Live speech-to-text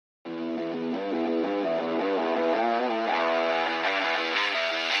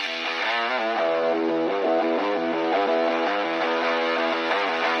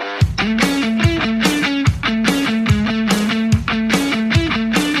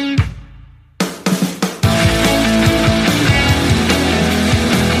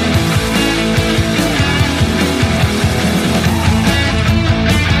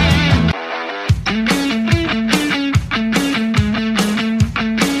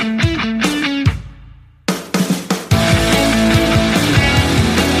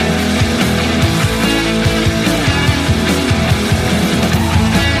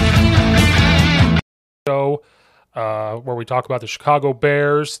where we talk about the Chicago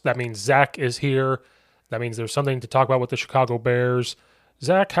Bears. That means Zach is here. That means there's something to talk about with the Chicago Bears.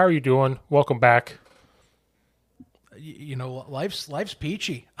 Zach, how are you doing? Welcome back. You know, life's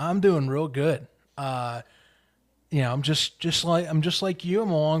peachy. I'm doing real good. I'm just like you.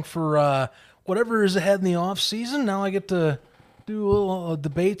 I'm along for whatever is ahead in the off season. Now I get to do a little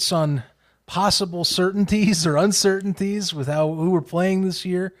debates on possible certainties or uncertainties with who we're playing this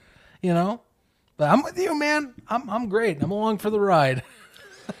year. You know, but I'm with you, man. I'm great. I'm along for the ride.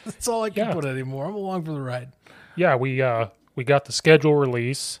 That's all I can put anymore. I'm along for the ride. Yeah, we got the schedule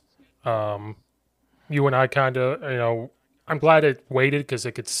release. You and I kind of, I'm glad it waited because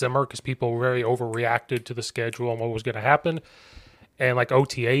it could simmer because people very overreacted to the schedule and what was going to happen. And like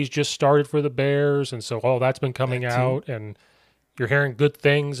OTAs just started for the Bears, and so all that's been coming out, and you're hearing good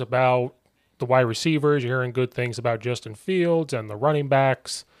things about the wide receivers. You're hearing good things about Justin Fields and the running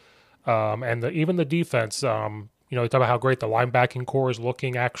backs, and even the defense. They talk about how great the linebacking core is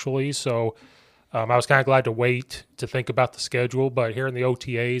looking actually. So I was kind of glad to wait to think about the schedule, but hearing the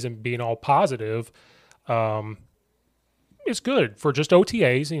OTAs and being all positive, it's good for just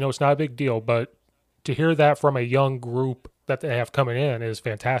OTAs. It's not a big deal, but to hear that from a young group that they have coming in is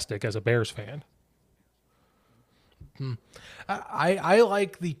fantastic as a Bears fan. I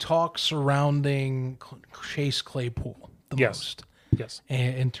like the talk surrounding Chase Claypool the most. Yes.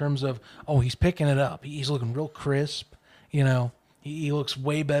 And in terms of, he's picking it up. He's looking real crisp. He looks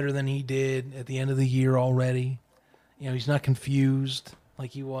way better than he did at the end of the year already. He's not confused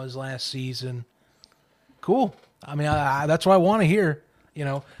like he was last season. Cool. I mean, that's what I want to hear.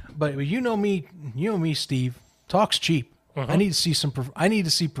 But you know me, Steve. Talk's cheap. I need to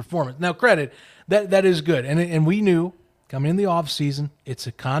see performance. Now, credit that is good, and we knew coming in the off season, it's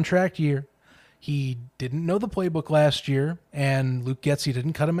a contract year. He didn't know the playbook last year, and Luke Getsy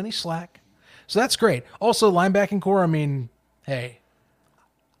didn't cut him any slack, so that's great. Also, linebacking core. I mean, hey,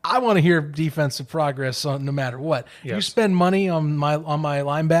 I want to hear defensive progress no matter what. Yes. You spend money on my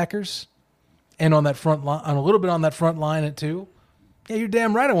linebackers, and on that front line, on a little bit on that front line at two. Yeah, you're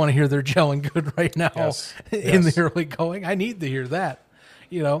damn right. I want to hear they're gelling good right now in the early going. I need to hear that.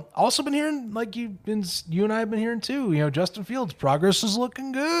 Also been hearing, like you and I have been hearing too. Justin Fields' progress is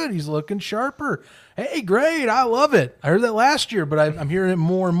looking good. He's looking sharper. Hey, great! I love it. I heard that last year, but I'm hearing it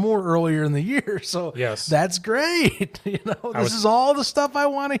more and more earlier in the year. So that's great. This is all the stuff I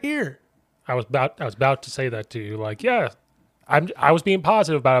want to hear. I was about to say that to you. Like, I was being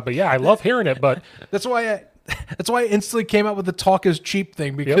positive about it, but I love hearing it. But that's why I instantly came out with the talk is cheap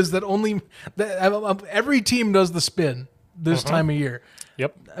thing, because every team does the spin this time of year.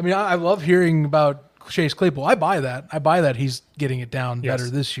 Yep. I mean, I love hearing about Chase Claypool. I buy that he's getting it down better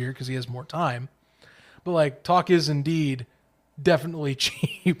this year because he has more time. But like, talk is indeed definitely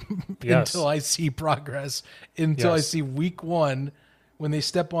cheap until I see progress, until I see week 1 when they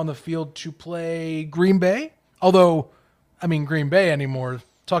step on the field to play Green Bay. Although, I mean, Green Bay anymore.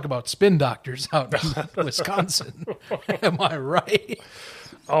 Talk about spin doctors out in Wisconsin. Am I right?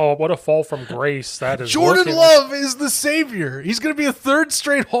 Oh, what a fall from grace that is. Jordan Love is the savior. He's going to be a third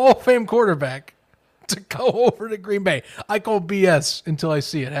straight Hall of Fame quarterback to go over to Green Bay. I call BS until I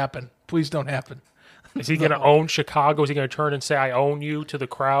see it happen. Please don't happen. Is he going to own Chicago? Is he going to turn and say, I own you to the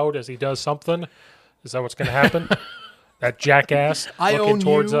crowd as he does something? Is that what's going to happen? That jackass looking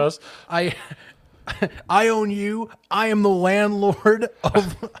towards us. I own you. I am the landlord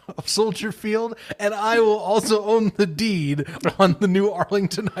of Soldier Field, and I will also own the deed on the new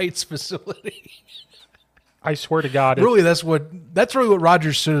Arlington Heights facility. I swear to God. Really, that's really what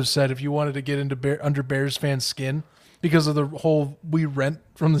Rodgers should have said if you wanted to get into under Bears fans' skin because of the whole we rent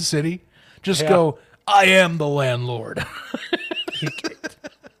from the city. Just go, I am the landlord.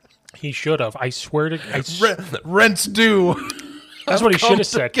 He should have. I swear to rent's due. That's what he should have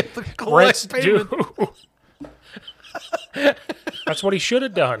said. Rent's due. That's what he should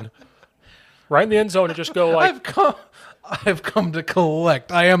have done. Right in the end zone and just go like, I've come to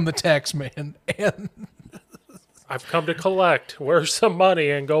collect. I am the tax man. And I've come to collect. Where's some money?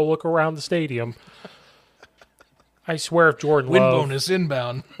 And go look around the stadium. I swear if Jordan Win Love... bonus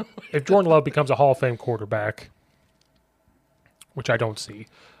inbound. If Jordan Love becomes a Hall of Fame quarterback, which I don't see,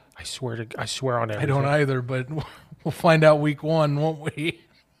 I swear on everything. I don't either, but we'll find out week 1, won't we?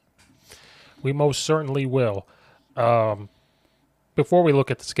 We most certainly will. Before we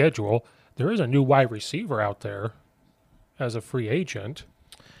look at the schedule, there is a new wide receiver out there as a free agent.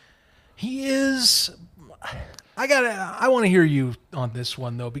 He is. I want to hear you on this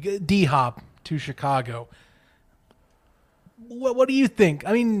one though, because D-Hop to Chicago. What do you think?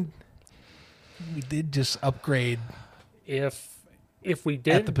 I mean, we did just upgrade. If we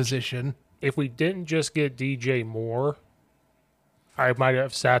didn't at the position, if we didn't just get DJ Moore, I might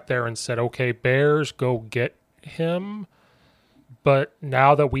have sat there and said, okay, Bears, go get him. But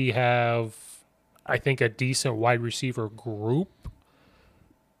now that we have, I think, a decent wide receiver group,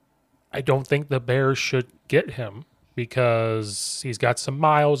 I don't think the Bears should get him because he's got some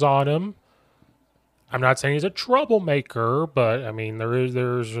miles on him. I'm not saying he's a troublemaker, but I mean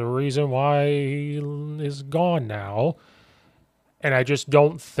there's a reason why he is gone now. And I just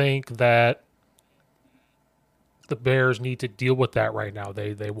don't think that the Bears need to deal with that right now.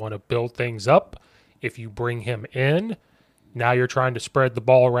 They want to build things up. If you bring him in, now you're trying to spread the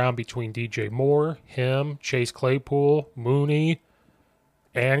ball around between DJ Moore, him, Chase Claypool, Mooney,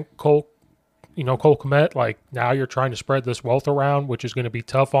 and Cole Kmet. Like, now you're trying to spread this wealth around, which is going to be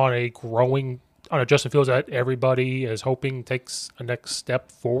tough on a Justin Fields that everybody is hoping takes a next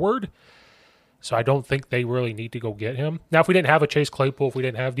step forward. So I don't think they really need to go get him. Now, if we didn't have a Chase Claypool, if we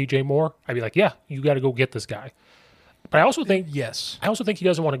didn't have DJ Moore, I'd be like, yeah, you got to go get this guy. But I also think he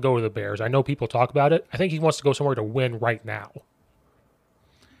doesn't want to go to the Bears. I know people talk about it. I think he wants to go somewhere to win right now.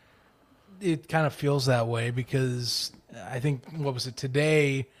 It kind of feels that way because I think, what was it,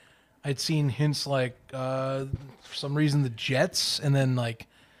 today I'd seen hints like for some reason the Jets, and then like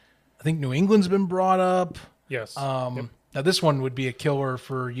I think New England's been brought up. Yes. Now this one would be a killer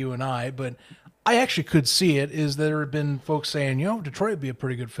for you and I, but I actually could see it, is there have been folks saying, Detroit would be a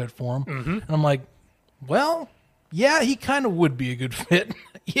pretty good fit for him. Mm-hmm. And I'm like, well, yeah, he kind of would be a good fit.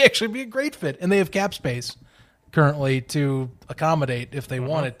 He actually be a great fit. And they have cap space currently to accommodate if they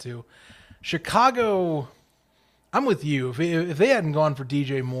wanted to. Chicago, I'm with you. If they hadn't gone for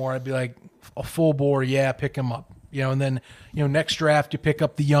DJ Moore, I'd be like, a full bore, yeah, pick him up. And then, next draft you pick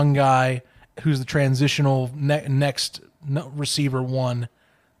up the young guy who's the transitional next receiver one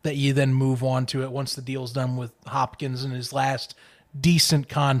that you then move on to it once the deal's done with Hopkins and his last decent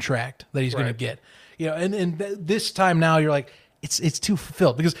contract that he's going to get. This time now you're like, it's too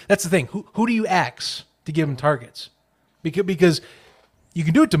fulfilled, because that's the thing. Who do you axe to give him targets? Because you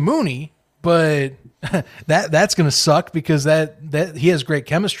can do it to Mooney, but that's going to suck because that he has great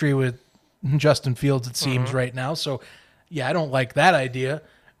chemistry with Justin Fields, it seems, right now. So, yeah, I don't like that idea.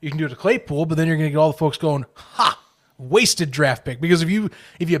 You can do it to Claypool, but then you're going to get all the folks going, wasted draft pick. Because if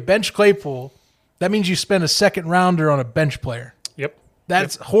you bench Claypool, that means you spend a second rounder on a bench player. Yep.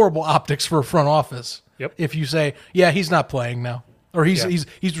 That's horrible optics for a front office. Yep. If you say, yeah, he's not playing now, or he's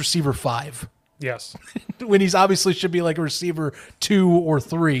receiver 5. Yes. When he's obviously should be like a receiver 2 or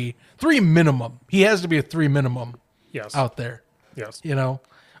 3 minimum. He has to be a 3 minimum. Yes. Out there. Yes.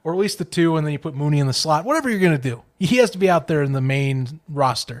 Or at least the 2, and then you put Mooney in the slot. Whatever you're going to do, he has to be out there in the main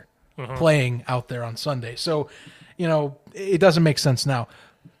roster, playing out there on Sunday. So, it doesn't make sense now.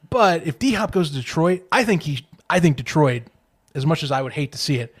 But if D-Hop goes to Detroit, I think Detroit, as much as I would hate to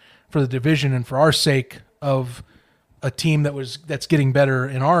see it for the division and for our sake of a team that's getting better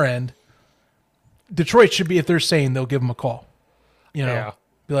in our end, Detroit should be, if they're saying, they'll give him a call. Be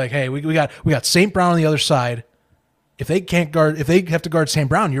like, hey, we got St. Brown on the other side. If they have to guard St.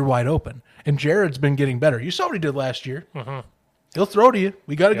 Brown, you're wide open. And Jared's been getting better. You saw what he did last year. Mm-hmm. He'll throw to you.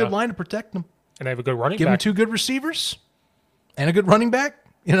 We got a good line to protect him. And they have a good running back. Give him 2 good receivers and a good running back.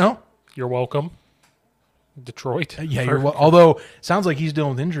 You're welcome, Detroit. Yeah, you're welcome. Although it sounds like he's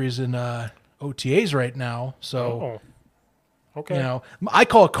dealing with injuries in OTAs right now. So, okay. I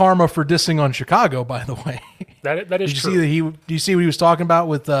call it karma for dissing on Chicago, by the way. That is true. Do you see what he was talking about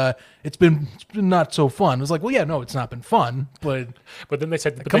with it's been not so fun? It was like, well, yeah, no, it's not been fun, but then they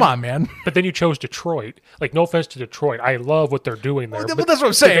said, come on, man. But then you chose Detroit. Like, no offense to Detroit, I love what they're doing there. But that's what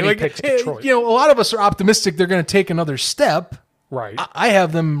I'm saying. Like, a lot of us are optimistic they're going to take another step. Right. I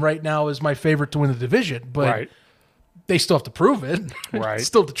have them right now as my favorite to win the division, but they still have to prove it. Right. It's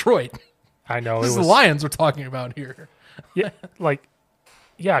still Detroit. I know. This is the Lions we're talking about here. Yeah,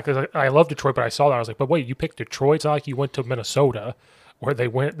 because I love Detroit, but I saw that. I was like, but wait, you picked Detroit? It's not like you went to Minnesota where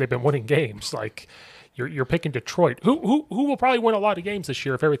they've been winning games. Like, you're picking Detroit, who will probably win a lot of games this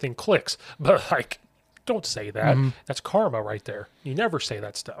year if everything clicks. But, like, don't say that. Mm-hmm. That's karma right there. You never say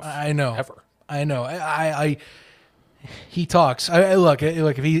that stuff. I know. Ever. I know. He talks. Look,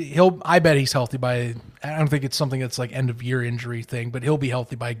 if I bet he's healthy by. I don't think it's something that's like end of year injury thing, but he'll be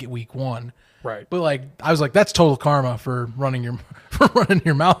healthy by week 1. Right. But I was like, that's total karma for running your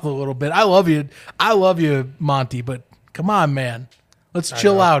mouth a little bit. I love you, Monty, but come on, man, let's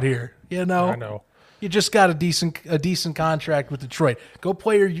chill out here. I know. You just got a decent contract with Detroit. Go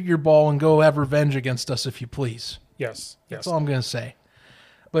play your ball and go have revenge against us if you please. Yes. That's all I'm gonna say.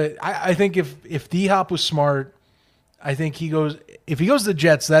 But I think if D-Hop was smart, I think if he goes to the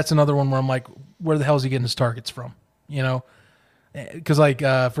Jets, that's another one where I'm like, where the hell is he getting his targets from? Because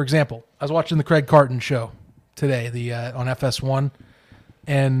for example, I was watching the Craig Carton show today, on FS1,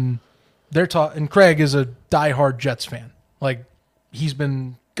 and and Craig is a diehard Jets fan. Like, he's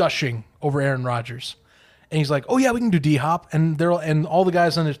been gushing over Aaron Rodgers, and he's like, "Oh yeah, we can do D Hop," and all the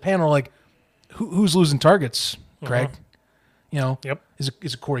guys on his panel are like, "Who's losing targets, Craig? Yep. Is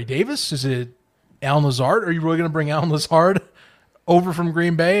it Corey Davis? Is it Alan Lazard? Are you really going to bring Alan Lazard over from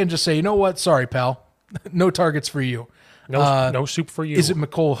Green Bay and just say, you know what? Sorry, pal, no targets for you. No soup for you. Is it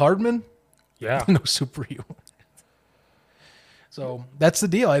McCole Hardman? Yeah. No soup for you." So that's the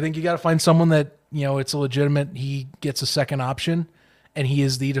deal. I think you got to find someone that, it's a legitimate, he gets a second option, and he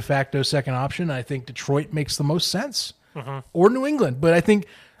is the de facto second option. I think Detroit makes the most sense, or New England. But I think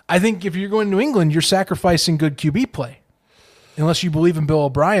if you're going to New England, you're sacrificing good QB play, unless you believe in Bill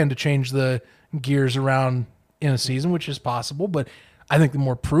O'Brien to change the gears around in a season, which is possible. But I think the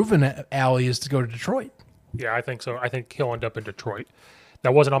more proven alley is to go to Detroit. Yeah, I think so. I think he'll end up in Detroit.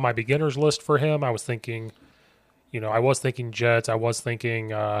 That wasn't on my beginners list for him. I was thinking, Jets. I was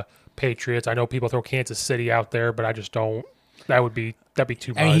thinking Patriots. I know people throw Kansas City out there, but I just don't. That'd be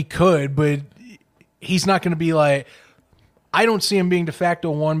too much. And he could, but he's not going to be like. I don't see him being de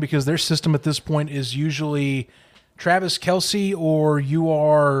facto one because their system at this point is usually Travis Kelce or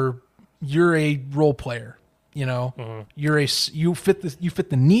you're a role player. You fit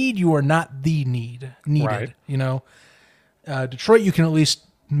the need. You are not the needed. Right. Detroit, you can at least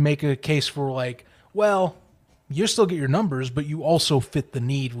make a case for like, well, you still get your numbers, but you also fit the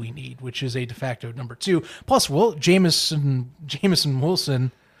need we need, which is a de facto number 2. Plus, Jameson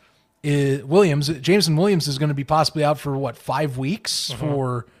Williams is going to be possibly out for 5 weeks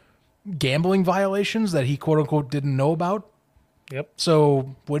for gambling violations that he quote unquote didn't know about. Yep.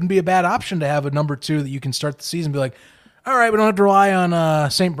 So wouldn't be a bad option to have a number 2 that you can start the season and be like, all right, we don't have to rely on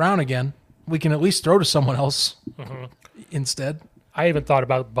St. Brown again. We can at least throw to someone else instead. I even thought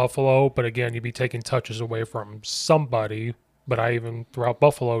about Buffalo, but again, you'd be taking touches away from somebody. But I even threw out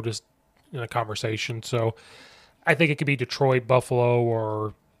Buffalo just in a conversation. So I think it could be Detroit, Buffalo,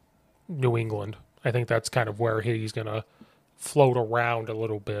 or New England. I think that's kind of where he's going to float around a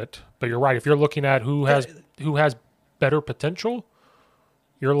little bit. But you're right. If you're looking at who has better potential,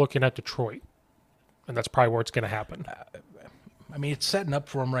 you're looking at Detroit. And that's probably where it's going to happen. I mean, it's setting up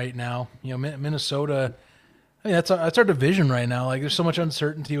for him right now. Minnesota, that's our division right now. Like, there's so much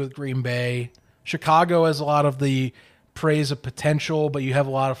uncertainty with Green Bay. Chicago has a lot of the praise of potential, but you have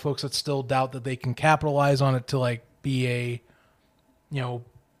a lot of folks that still doubt that they can capitalize on it to like be a,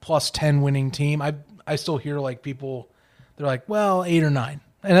 plus 10 winning team. I still hear like people, they're like, well, 8 or 9.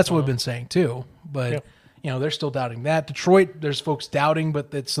 And that's what we've been saying too. But, they're still doubting that. Detroit, there's folks doubting,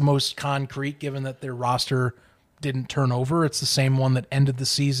 but it's the most concrete given that their roster didn't turn over. It's the same one that ended the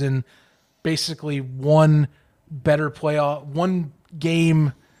season. Basically one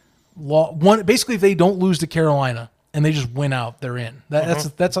game, basically if they don't lose to Carolina and they just win out, they're in.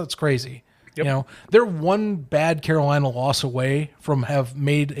 That's what's crazy. Yep. They're one bad Carolina loss away from have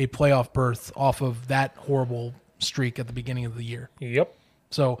made a playoff berth off of that horrible streak at the beginning of the year. Yep.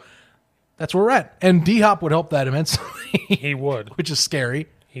 So that's where we're at. And D-Hop would help that immensely. He would. Which is scary.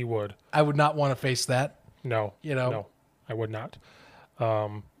 He would. I would not want to face that. No. No, I would not.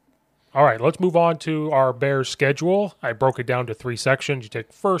 All right, let's move on to our Bears schedule. I broke it down to 3 sections. You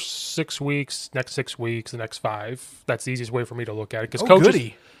take first 6 weeks, next 6 weeks, the next 5. That's the easiest way for me to look at it. Because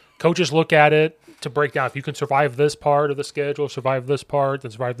coaches look at it to break down. If you can survive this part of the schedule, survive this part,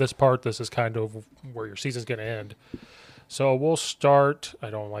 then survive this part, this is kind of where your season's going to end. So we'll start. I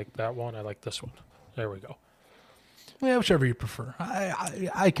don't like that one. I like this one. There we go. Yeah, whichever you prefer.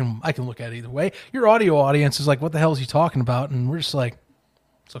 I can look at it either way. Your audio audience is like, what the hell is he talking about? And we're just like,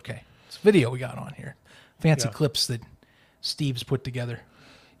 it's okay. It's video we got on here. Fancy clips that Steve's put together.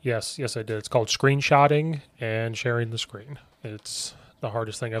 Yes, I did. It's called screenshotting and sharing the screen. It's the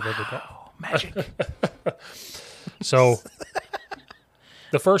hardest thing I've ever done. Magic. So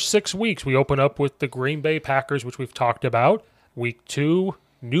the first 6 weeks, we open up with the Green Bay Packers, which we've talked about. Week 2,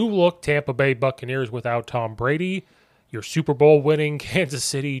 new look Tampa Bay Buccaneers without Tom Brady. Your Super Bowl winning Kansas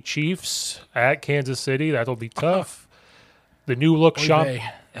City Chiefs at Kansas City. That'll be tough. The new look Sean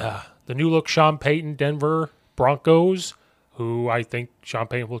Payton Denver Broncos, who I think Sean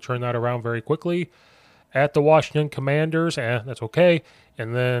Payton will turn that around very quickly. At the Washington Commanders, that's okay.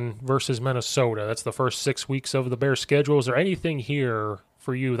 And then versus Minnesota. That's the first 6 weeks of the Bears schedule. Is there anything here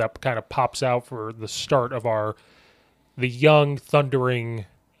for you that kind of pops out for the start of the young, thundering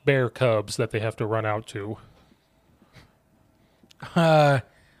Bear Cubs that they have to run out to? I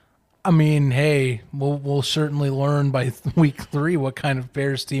mean, hey, we'll certainly learn by week 3 what kind of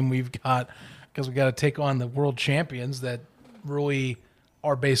Bears team we've got, because we got to take on the world champions that really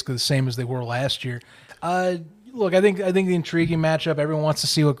are basically the same as they were last year. Look, I think the intriguing matchup. Everyone wants to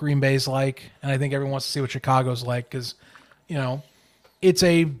see what Green Bay's like, and I think everyone wants to see what Chicago's like because, it's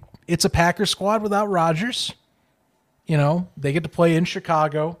a Packers squad without Rodgers. They get to play in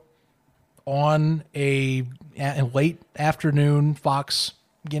Chicago on a late afternoon Fox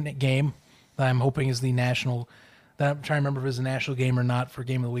game that I'm hoping is the national. That I'm trying to remember if it's a national game or not for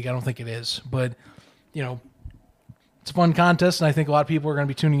Game of the Week. I don't think it is, but it's a fun contest, and I think a lot of people are going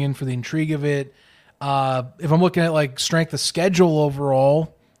to be tuning in for the intrigue of it. If I'm looking at like strength of schedule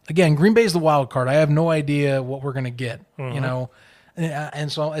overall, again, Green Bay's the wild card. I have no idea what we're going to get,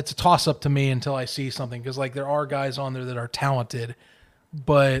 and so it's a toss up to me until I see something because like there are guys on there that are talented,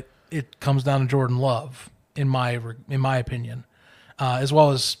 but it comes down to Jordan Love in my opinion, as well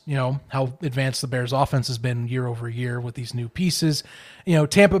as how advanced the Bears offense has been year over year with these new pieces.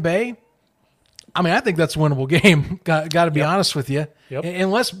 Tampa Bay. I mean, I think that's a winnable game. Got to be honest with you,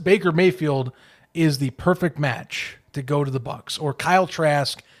 unless Baker Mayfield is the perfect match to go to the Bucs, or Kyle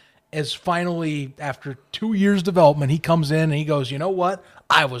Trask is finally, after 2 years development, he comes in and he goes, you know what?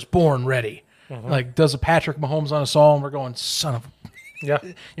 I was born ready. Like does a Patrick Mahomes on us all, and we're going, son of,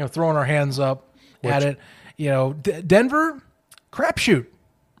 throwing our hands up at it. Denver, crapshoot,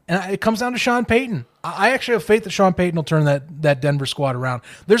 and it comes down to Sean Payton. I actually have faith that Sean Payton will turn that Denver squad around.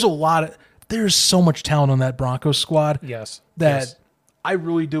 There's so much talent on that Broncos squad. Yes, that I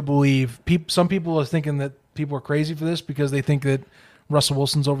really do believe. Some people are thinking that people are crazy for this because they think that Russell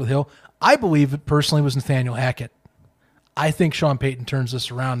Wilson's over the hill. I believe it personally was Nathaniel Hackett. I think Sean Payton turns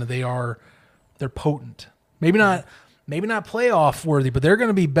this around, and they're potent. Maybe not playoff worthy, but they're going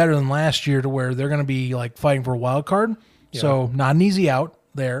to be better than last year to where they're going to be like fighting for a wild card. Yeah. So not an easy out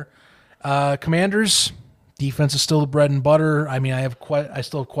there. Commanders defense is still the bread and butter. I mean, I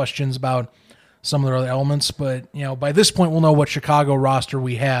still have questions about some of their other elements, but by this point we'll know what Chicago roster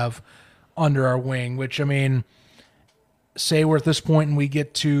we have under our wing, which, I mean, say we're at this point and we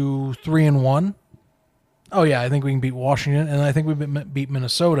get to 3-1. Oh yeah, I think we can beat Washington, and I think we beat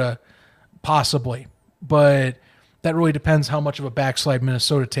Minnesota possibly, but that really depends how much of a backslide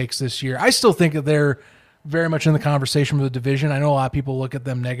Minnesota takes this year. I still think that they're very much in the conversation for the division. I know a lot of people look at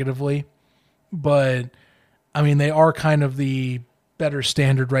them negatively, but I mean, they are kind of the better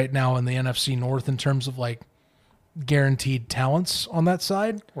standard right now in the NFC North in terms of like guaranteed talents on that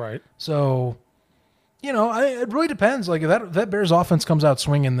side. Right. So, it really depends. Like if that Bears offense comes out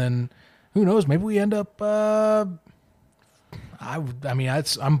swinging, then who knows? Maybe we end up. I'm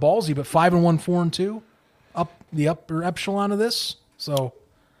ballsy, but 5-1, 4-2, up the upper echelon of this. So,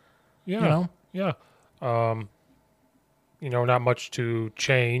 yeah. Not much to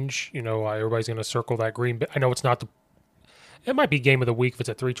change. Everybody's going to circle that Green Bay. I know it's not it might be game of the week if it's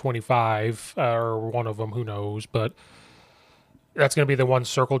at 325 or one of them, who knows, but that's going to be the one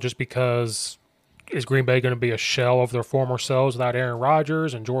circle just because is Green Bay going to be a shell of their former selves without Aaron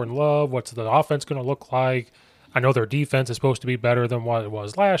Rodgers and Jordan Love? What's the offense going to look like? I know their defense is supposed to be better than what it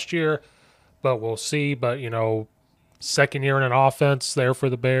was last year, but we'll see. But, second year in an offense there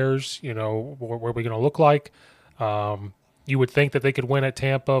for the Bears, what are we going to look like? You would think that they could win at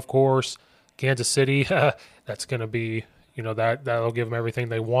Tampa, of course. Kansas City, that's going to be, that'll give them everything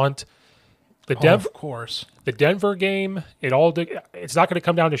they want. Of course. The Denver game, it's not going to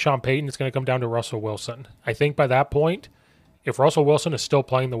come down to Sean Payton. It's going to come down to Russell Wilson. I think by that point, if Russell Wilson is still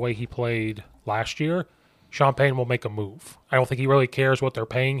playing the way he played last year, Sean Payton will make a move. I don't think he really cares what they're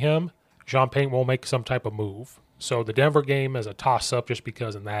paying him. Sean Payton will make some type of move. So the Denver game is a toss-up just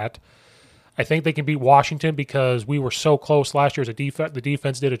because of that. I think they can beat Washington because we were so close last year as a defense. The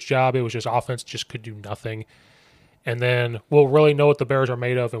defense did its job. It was just offense just could do nothing. And then we'll really know what the Bears are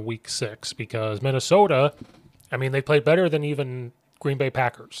made of in Week 6 because Minnesota, I mean, they played better than even Green Bay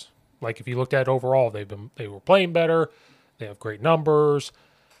Packers. Like if you looked at it overall, they were playing better. They have great numbers.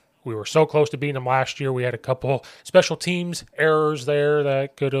 We were so close to beating them last year. We had a couple special teams errors there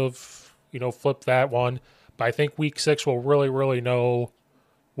that could have, flipped that one. But I think Week 6 will really, really know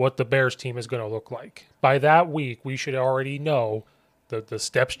what the Bears team is going to look like. By that week, we should already know the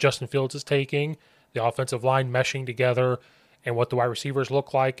steps Justin Fields is taking, the offensive line meshing together, and what the wide receivers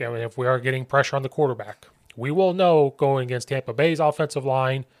look like, and if we are getting pressure on the quarterback. We will know going against Tampa Bay's offensive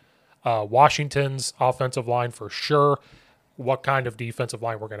line, Washington's offensive line for sure, what kind of defensive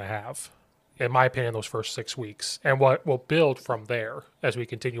line we're going to have, in my opinion, those first 6 weeks, and what will build from there as we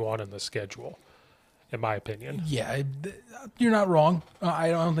continue on in the schedule, in my opinion. Yeah, you're not wrong. I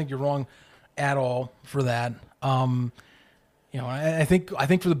don't think you're wrong at all for that. I think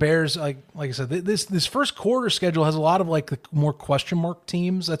for the Bears, like I said, this first quarter schedule has a lot of like the more question mark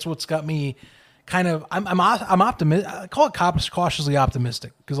teams. That's what's got me I'm optimistic. I call it cautiously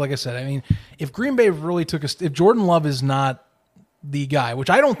optimistic because, like I said, I mean, if Green Bay really if Jordan Love is not the guy, which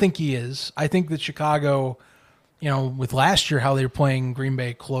I don't think he is, I think that Chicago, with last year how they were playing Green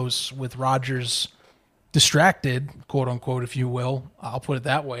Bay close with Rodgers distracted, quote unquote, if you will, I'll put it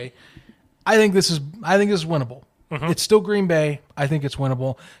that way. I think this is winnable. It's still Green Bay. I think it's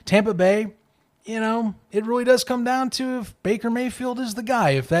winnable. Tampa Bay, it really does come down to if Baker Mayfield is the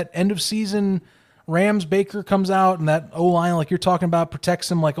guy. If that end of season Rams Baker comes out and that O-line, like you're talking about,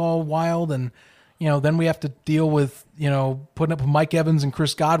 protects him like all wild, and then we have to deal with putting up with Mike Evans and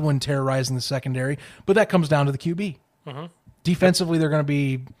Chris Godwin terrorizing the secondary. But that comes down to the QB. Defensively, they're going to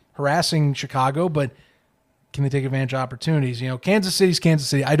be harassing Chicago, but can they take advantage of opportunities? Kansas City's Kansas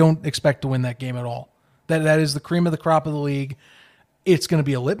City. I don't expect to win that game at all. That is the cream of the crop of the league. It's going to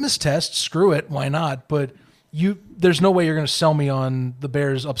be a litmus test. Screw it. Why not? But there's no way you're going to sell me on the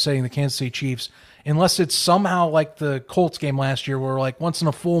Bears upsetting the Kansas City Chiefs unless it's somehow like the Colts game last year where like once in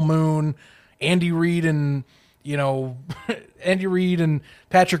a full moon, Andy Reid and Patrick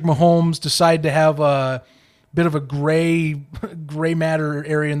Mahomes decide to have a bit of a gray matter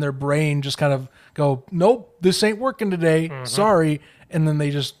area in their brain, just kind of go, nope, this ain't working today. Sorry. And then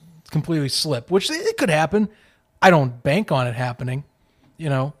they just completely slip, which it could happen. I don't bank on it happening,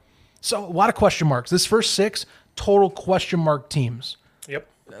 So a lot of question marks. This first 6, total question mark teams. Yep.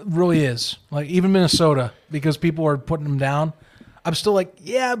 It really is. Like even Minnesota, because people are putting them down. I'm still like,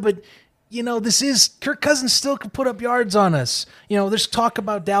 yeah, but this is Kirk Cousins still can put up yards on us. There's talk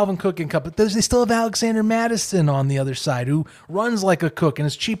about Dalvin Cook and Cup, but they still have Alexander Mattison on the other side who runs like a Cook and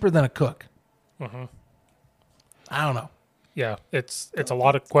is cheaper than a Cook. I don't know. Yeah, it's a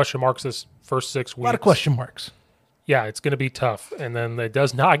lot of question marks this first 6 weeks. A lot of question marks. Yeah, it's going to be tough, and then it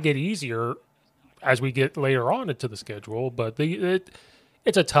does not get easier as we get later on into the schedule. But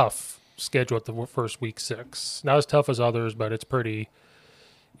it's a tough schedule at the first week 6. Not as tough as others, but it's pretty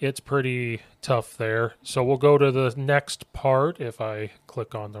tough there. So we'll go to the next part. If I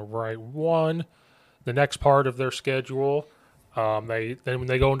click on the right one, the next part of their schedule, when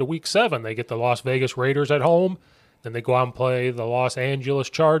they go into week 7, they get the Las Vegas Raiders at home. Then they go out and play the Los Angeles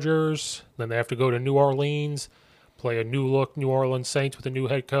Chargers. Then they have to go to New Orleans, play a new-look New Orleans Saints with a new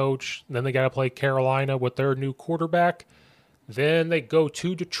head coach. Then they got to play Carolina with their new quarterback. Then they go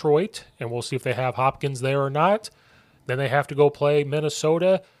to Detroit, and we'll see if they have Hopkins there or not. Then they have to go play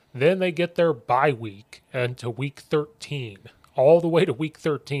Minnesota. Then they get their bye week into week 13. All the way to week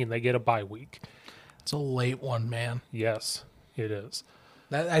 13, they get a bye week. It's a late one, man. Yes, it is.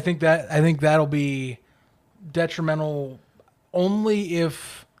 I think that'll be detrimental only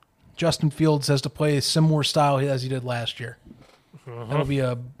if Justin Fields has to play a similar style as he did last year.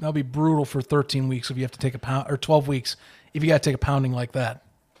 That'll be brutal for 13 weeks if you have to take a pound, or 12 weeks if you got to take a pounding like that.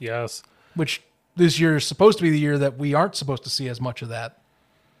 Yes. Which this year is supposed to be the year that we aren't supposed to see as much of that.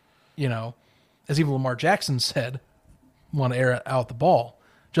 As even Lamar Jackson said, want to air out the ball.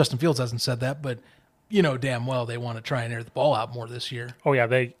 Justin Fields hasn't said that, but damn well they want to try and air the ball out more this year. Oh yeah,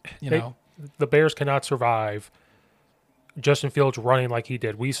 the Bears cannot survive Justin Fields running like he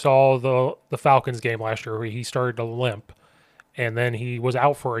did. We saw the Falcons game last year where he started to limp, and then he was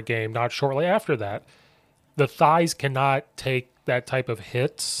out for a game not shortly after that. The thighs cannot take that type of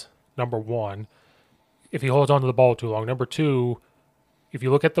hits, number one, if he holds onto the ball too long. Number two, if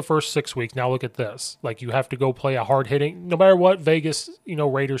you look at the first 6 weeks, now look at this. Like, you have to go play a hard-hitting, no matter what Vegas,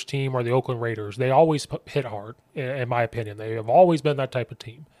 Raiders team or the Oakland Raiders, they always hit hard, in my opinion. They have always been that type of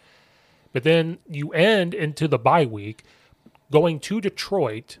team. But then you end into the bye week going to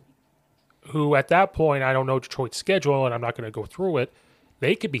Detroit, who at that point, I don't know Detroit's schedule, and I'm not going to go through it.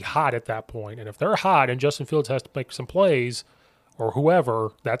 They could be hot at that point. And if they're hot and Justin Fields has to make some plays or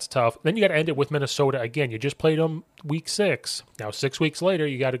whoever, that's tough. Then you got to end it with Minnesota again. You just played them week 6. Now, 6 weeks later,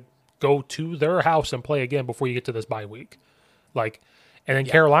 you got to go to their house and play again before you get to this bye week. And then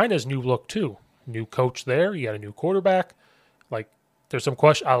Carolina's new look too. New coach there. You got a new quarterback. There's some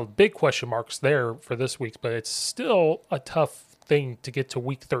big question marks there for this week, but it's still a tough thing to get to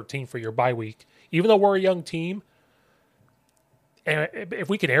week 13 for your bye week. Even though we're a young team, and if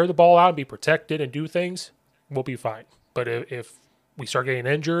we can air the ball out and be protected and do things, we'll be fine. But if we start getting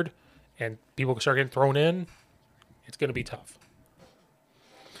injured and people start getting thrown in, it's going to be tough.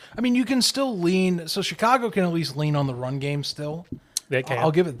 I mean, you can still lean. So Chicago can at least lean on the run game still. They can.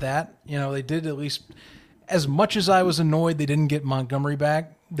 I'll give it that. They did at least. As much as I was annoyed they didn't get Montgomery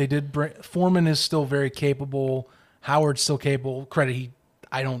back, they did. Foreman is still very capable. Howard's still capable.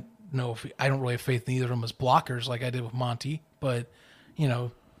 I don't really have faith in either of them as blockers like I did with Monty, but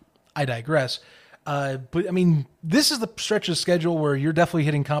I digress. But I mean, this is the stretch of schedule where you're definitely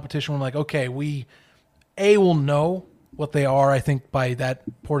hitting competition. We're like, okay, we will know what they are, I think, by that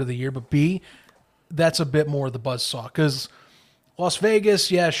part of the year. But B, that's a bit more of the buzzsaw because Las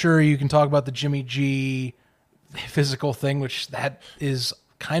Vegas, yeah, sure, you can talk about the Jimmy G physical thing, which that is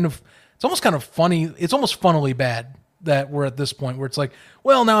kind of, it's almost kind of funny. It's almost funnily bad that we're at this point where it's like,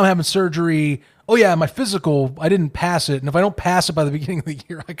 well, now I'm having surgery. Oh yeah, my physical, I didn't pass it. And if I don't pass it by the beginning of the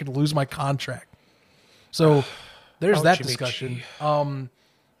year, I could lose my contract. So there's that Jimmy discussion. G.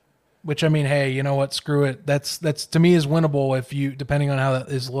 Which I mean, hey, you know what? Screw it. That's to me is winnable if you, depending on how that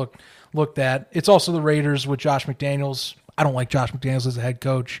is looked at. It's also the Raiders with Josh McDaniels. I don't like Josh McDaniels as a head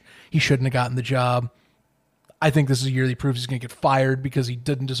coach. He shouldn't have gotten the job. I think this is a year that he proves he's going to get fired because he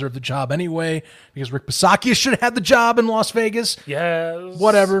didn't deserve the job anyway. Because Rick Bisaccia should have had the job in Las Vegas. Yes.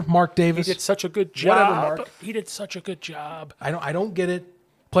 Whatever. Mark Davis. He did such a good job. Whatever, Mark. He did such a good job. I don't get it.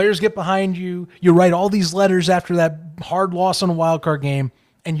 Players get behind you. You write all these letters after that hard loss on a wild card game,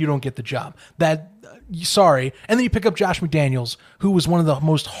 and you don't get the job. Sorry. And then you pick up Josh McDaniels, who was one of the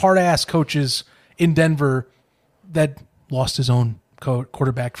most hard-ass coaches in Denver that lost his own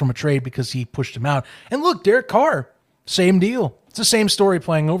quarterback from a trade because he pushed him out. And look, Derek Carr, same deal. It's the same story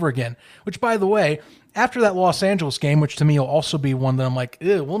playing over again, which, by the way, after that Los Angeles game, which to me will also be one that I'm like,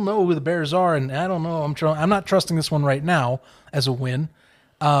 we'll know who the Bears are, and I don't know. I'm not trusting this one right now as a win.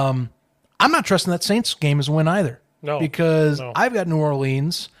 I'm not trusting that Saints game as a win either. No. Because I've got New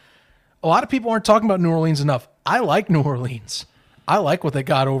Orleans. A lot of people aren't talking about New Orleans enough. I like New Orleans. I like what they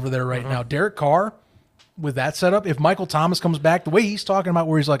got over there right now. Derek Carr, with that setup, if Michael Thomas comes back, the way he's talking about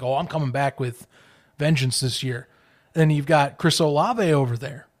where he's like, I'm coming back with vengeance this year. Then you've got Chris Olave over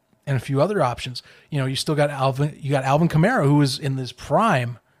there and a few other options. You still got Alvin Kamara, who is in this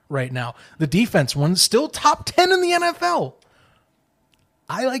prime right now. The defense one's still top 10 in the NFL.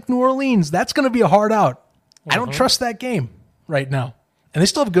 I like New Orleans. That's going to be a hard out. I don't trust that game right now. And they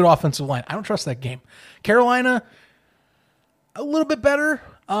still have a good offensive line. I don't trust that game. Carolina, a little bit better.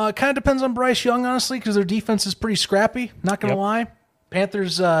 Kind of depends on Bryce Young, honestly, because their defense is pretty scrappy. Not going to lie.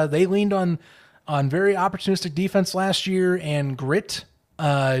 Panthers, they leaned on very opportunistic defense last year and grit.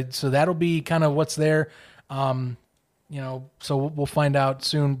 So that'll be kind of what's there. So we'll find out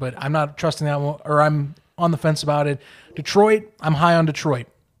soon. But I'm not trusting that one, or I'm on the fence about it. Detroit, I'm high on Detroit.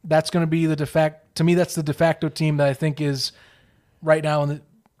 That's going to be to me, that's the de facto team that I think is right now and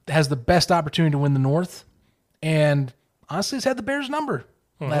has the best opportunity to win the North. And honestly, it's had the Bears number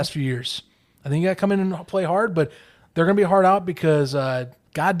the last few years. I think you got to come in and play hard, but they're going to be hard out because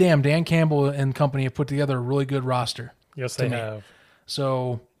goddamn Dan Campbell and company have put together a really good roster. Yes, they have.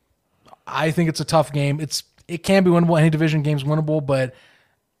 So I think it's a tough game. It can be winnable. Any division game's winnable, but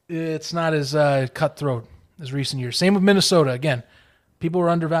it's not as cutthroat as recent years. Same with Minnesota. Again, people are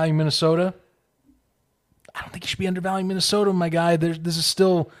undervaluing Minnesota. I don't think you should be undervaluing Minnesota, my guy. This is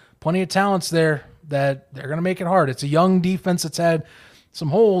still plenty of talents there that they're going to make it hard. It's a young defense that's had some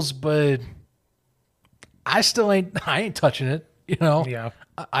holes, but I ain't touching it. Yeah.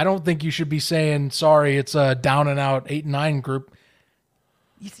 I don't think you should be saying, sorry, it's a down and out 8 and 9 group.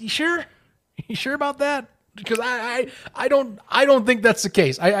 You sure? You sure about that? Because I don't think that's the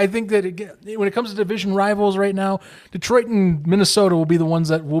case. I think that when it comes to division rivals right now, Detroit and Minnesota will be the ones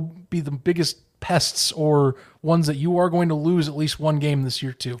that will be the biggest pests or ones that you are going to lose at least one game this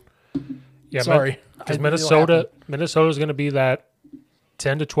year too. Yeah, sorry, because Minnesota's going to be that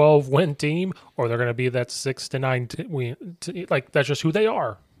 10 to 12 win team, or they're going to be that 6 to 9 win. Like that's just who they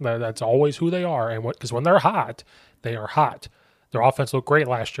are. That's always who they are. And because when they're hot, they are hot. Their offense looked great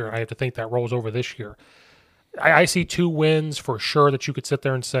last year, and I have to think that rolls over this year. I see 2 wins for sure that you could sit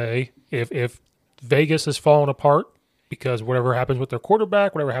there and say if Vegas is falling apart because whatever happens with their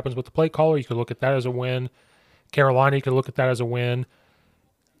quarterback, whatever happens with the play caller, you could look at that as a win. Carolina, you could look at that as a win.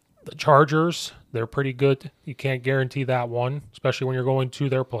 The Chargers, they're pretty good. You can't guarantee that one, especially when you're going to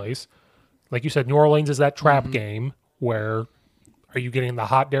their place. Like you said, New Orleans is that trap game where are you getting the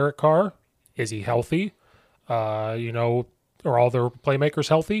hot Derek Carr? Is he healthy? Are all their playmakers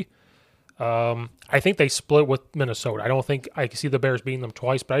healthy? I think they split with Minnesota. I don't think I can see the Bears beating them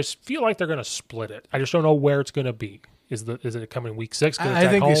twice, but I just feel like they're going to split it. I just don't know where it's going to be. Is it coming week 6? I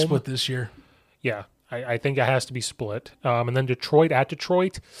think they split this year. Yeah, I think it has to be split. And then Detroit at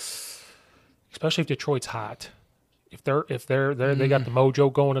Detroit, especially if Detroit's hot. If they're they got the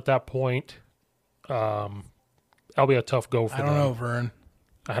mojo going at that point. That'll be a tough go for them. I don't know, Vern.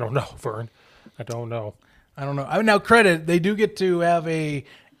 I don't know, Vern. I don't know. Now, credit, they do get to have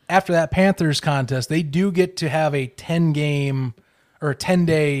after that Panthers contest, they do get to have a 10-game or a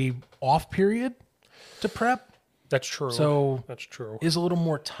 10-day off period to prep. That's true. So that's true. Is a little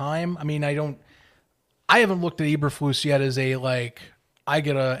more time. I mean, I don't I haven't looked at Eberflus yet as a like I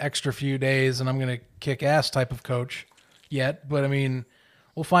get a extra few days and I'm going to kick ass type of coach yet. But I mean,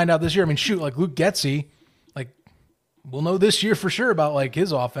 we'll find out this year. I mean, shoot, like Luke Getsy, like we'll know this year for sure about like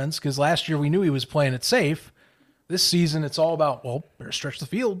his offense because last year we knew he was playing it safe. This season it's all about better stretch the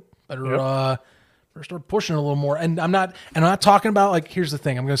field, better start pushing a little more. And I'm not talking about like here's the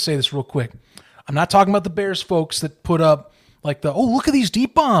thing. I'm going to say this real quick. I'm not talking about the Bears folks that put up like look at these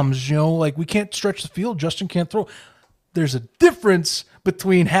deep bombs, like we can't stretch the field. Justin can't throw. There's a difference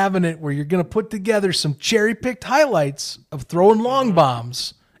between having it where you're going to put together some cherry-picked highlights of throwing long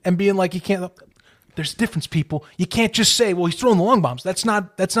bombs and being like you can't. There's a difference, people. You can't just say, well, he's throwing the long bombs. That's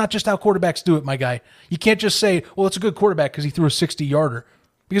not just how quarterbacks do it, my guy. You can't just say, well, it's a good quarterback because he threw a 60-yarder.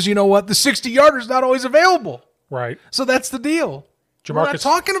 Because you know what? The 60-yarder is not always available. Right. So that's the deal. We're not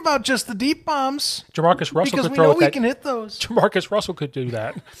talking about just the deep bombs. Jamarcus Russell because could we throw know it. We can hit those. Jamarcus Russell could do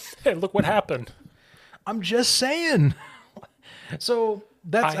that. Hey, look what happened. I'm just saying. So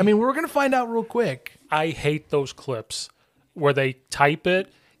that's. I mean, we're going to find out real quick. I hate those clips where they type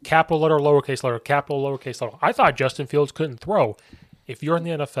it capital letter, lowercase letter, capital, lowercase letter. I thought Justin Fields couldn't throw. If you're in the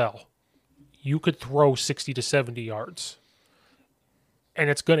NFL, you could throw 60 to 70 yards, and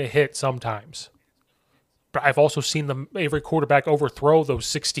it's going to hit sometimes. But I've also seen every quarterback overthrow those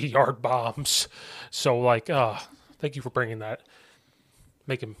 60-yard bombs. So, like, thank you for bringing that.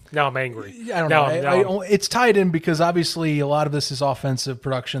 Now I'm angry. I don't know. It's tied in because obviously a lot of this is offensive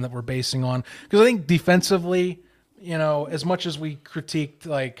production that we're basing on. Because I think defensively, as much as we critiqued,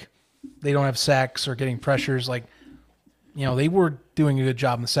 like, they don't have sacks or getting pressures, like, they were doing a good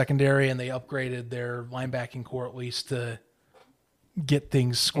job in the secondary and they upgraded their linebacking core at least to get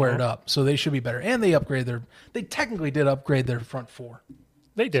things squared up. So they should be better. And they technically did upgrade their front four.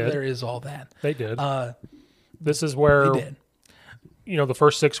 They did. So there is all that. They did. This is where, they did. The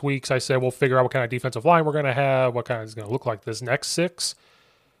first 6 weeks I said, we'll figure out what kind of defensive line we're going to have, what kind is going to look like. This next 6,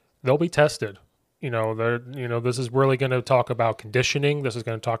 they'll be tested. This is really going to talk about conditioning. This is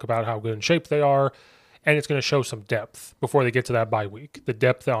going to talk about how good in shape they are. And it's going to show some depth before they get to that bye week. The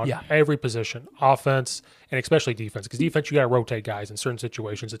depth on every position, offense, and especially defense. Because defense, you got to rotate guys in certain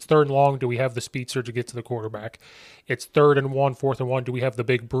situations. It's 3rd and long. Do we have the speedster to get to the quarterback? It's 3rd and 1, 4th and 1. Do we have the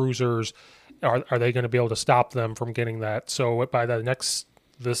big bruisers? Are they going to be able to stop them from getting that? So by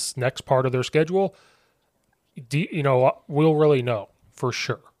this next part of their schedule, we'll really know for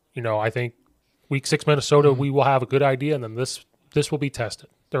sure. I think week 6 Minnesota, we will have a good idea, and then this will be tested.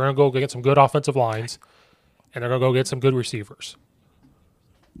 They're going to go get some good offensive lines, and they're going to go get some good receivers.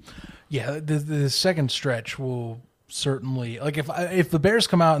 Yeah, the second stretch will certainly – like if the Bears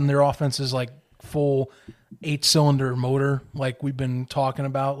come out and their offense is like full 8-cylinder motor like we've been talking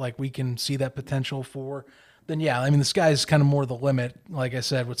about, like we can see that potential for, then yeah, I mean the sky's kind of more the limit, like I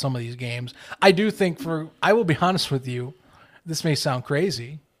said, with some of these games. I do think I will be honest with you, this may sound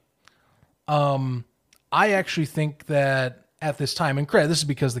crazy. I actually think that at this time, and this is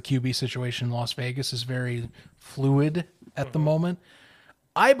because the QB situation in Las Vegas is very fluid at the moment.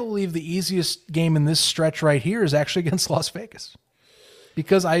 I believe the easiest game in this stretch right here is actually against Las Vegas,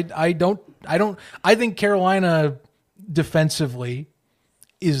 because I think Carolina defensively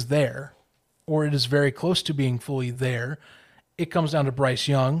is there, or it is very close to being fully there. It comes down to Bryce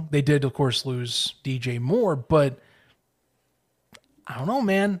Young. They did, of course, lose DJ Moore, but I don't know,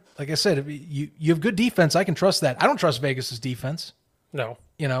 man. Like I said, if you have good defense, I can trust that. I don't trust Vegas's defense. No.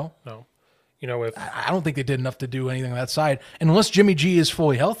 No. If I don't think they did enough to do anything on that side. And unless Jimmy G is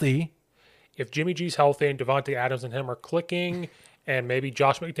fully healthy. If Jimmy G's healthy and Devontae Adams and him are clicking, and maybe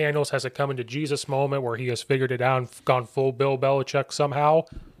Josh McDaniels has a come into Jesus moment where he has figured it out and gone full Bill Belichick somehow,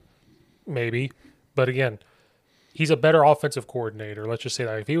 maybe. But again, he's a better offensive coordinator. Let's just say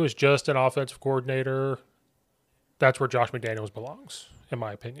that. If he was just an offensive coordinator, that's where Josh McDaniels belongs, in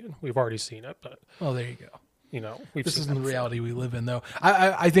my opinion. We've already seen it, but there you go. This isn't the reality we live in, though.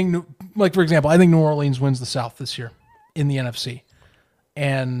 I think, like for example, I think New Orleans wins the South this year in the NFC,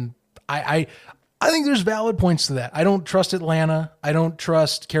 and I think there's valid points to that. I don't trust Atlanta. I don't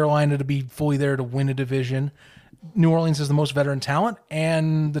trust Carolina to be fully there to win a division. New Orleans has the most veteran talent,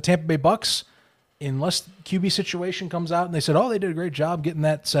 and the Tampa Bay Bucks, unless QB situation comes out and they said, they did a great job getting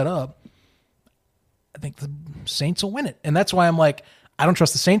that set up, I think the Saints will win it. And that's why I'm like, I don't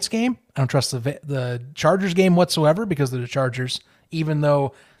trust the Saints game. I don't trust the Chargers game whatsoever, because they're the Chargers. Even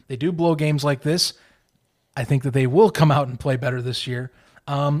though they do blow games like this, I think that they will come out and play better this year.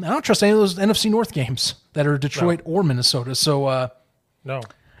 I don't trust any of those NFC North games that are Detroit or Minnesota. So, no.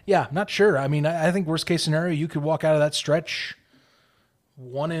 Yeah, not sure. I mean, I think worst case scenario, you could walk out of that stretch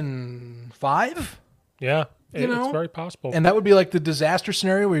 1-5. Yeah, it's very possible. And that would be like the disaster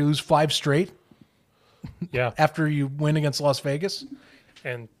scenario where you lose 5 straight. Yeah. after you win against Las Vegas.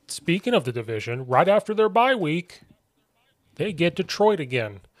 And speaking of the division, right after their bye week, they get Detroit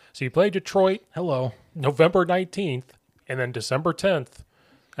again. So you play Detroit Hello. November 19th, and then December 10th,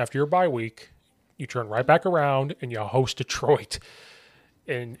 after your bye week, you turn right back around and you host Detroit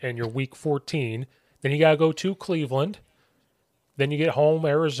in your week 14. Then you got to go to Cleveland. Then you get home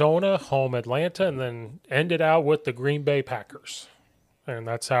Arizona, home Atlanta, and then end it out with the Green Bay Packers. And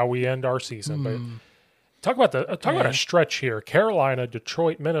that's how we end our season. But talk about a stretch here. Carolina,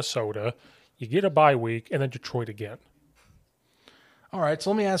 Detroit, Minnesota. You get a bye week, and then Detroit again. All right, so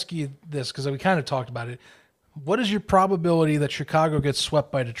let me ask you this, because we kind of talked about it. What is your probability that Chicago gets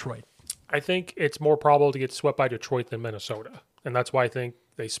swept by Detroit? I think it's more probable to get swept by Detroit than Minnesota. And that's why I think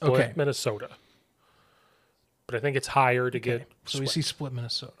they split Minnesota. But I think it's higher to get So we see split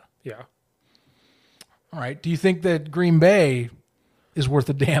Minnesota. Yeah. All right. Do you think that Green Bay is worth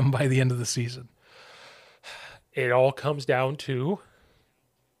a damn by the end of the season? It all comes down to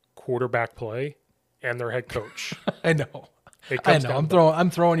quarterback play and their head coach. I know. It I comes know. down I'm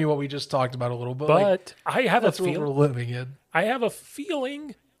throwing you what we just talked about a little bit. But I have a that's what we're feeling. living in. I have a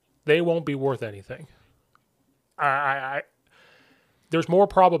feeling they won't be worth anything. There's more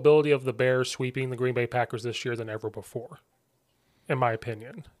probability of the Bears sweeping the Green Bay Packers this year than ever before, in my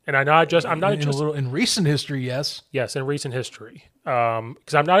opinion. And I'm not just in recent history, yes. Yes, in recent history,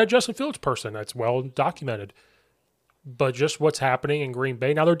 because I'm not a Justin Fields person. That's well documented. But just what's happening in Green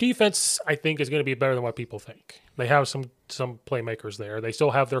Bay now, their defense I think is going to be better than what people think. They have some playmakers there. They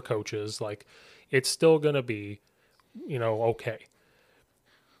still have their coaches. Like, it's still going to be, okay.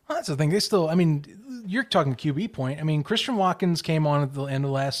 Well, that's the thing. They still. I mean, you're talking QB point. I mean, Christian Watkins came on at the end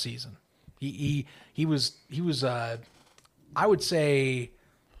of last season. He was. I would say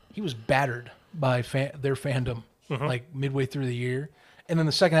he was battered by their fandom like midway through the year, and then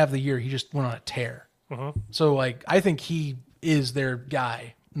the second half of the year he just went on a tear. So, like, I think he is their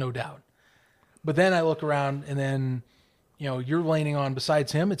guy, no doubt. But then I look around, and then, you're leaning on,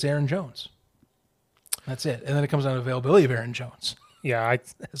 besides him, it's Aaron Jones. That's it. And then it comes down to availability of Aaron Jones. Yeah,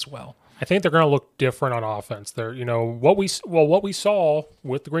 as well. I think they're going to look different on offense. They're, what we saw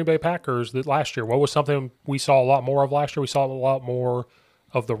with the Green Bay Packers last year. What was something we saw a lot more of last year? We saw a lot more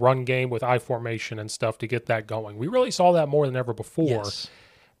of the run game with I formation and stuff to get that going. We really saw that more than ever before. Yes.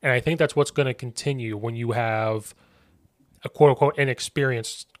 And I think that's what's going to continue when you have a quote-unquote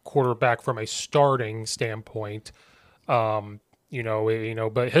inexperienced quarterback from a starting standpoint. But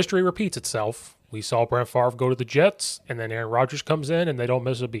history repeats itself. We saw Brett Favre go to the Jets, and then Aaron Rodgers comes in, and they don't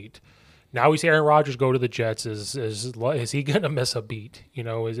miss a beat. Now we see Aaron Rodgers go to the Jets. Is he going to miss a beat?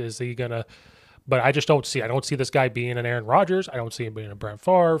 Is he going to – but I just don't see – I don't see this guy being an Aaron Rodgers. I don't see him being a Brett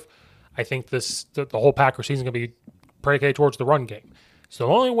Favre. I think the whole Packers season is going to be predicated towards the run game. So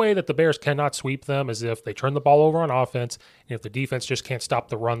the only way that the Bears cannot sweep them is if they turn the ball over on offense and if the defense just can't stop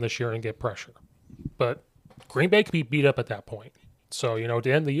the run this year and get pressure. But Green Bay could be beat up at that point. So,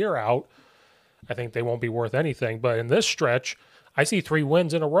 to end the year out, I think they won't be worth anything. But in this stretch, I see 3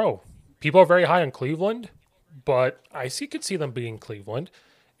 wins in a row. People are very high on Cleveland, but I could see them beating Cleveland.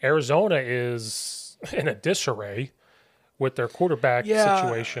 Arizona is in a disarray with their quarterback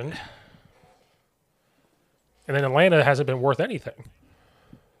situation. And then Atlanta hasn't been worth anything.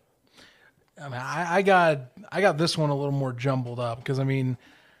 I mean, I got this one a little more jumbled up because,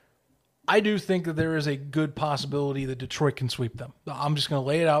 I do think that there is a good possibility that Detroit can sweep them. I'm just going to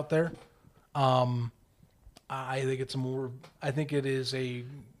lay it out there. I think it's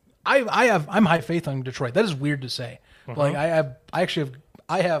I'm high faith on Detroit. That is weird to say. Like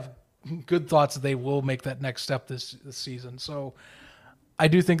I have good thoughts that they will make that next step this season. So I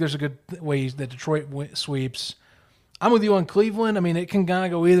do think there's a good way that Detroit sweeps. I'm with you on Cleveland. It can kind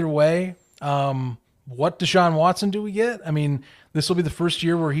of go either way. What Deshaun Watson do we get? This will be the first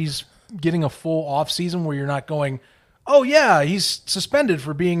year where he's getting a full off season where you're not going, oh yeah, he's suspended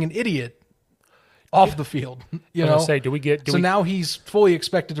for being an idiot off the field. Now he's fully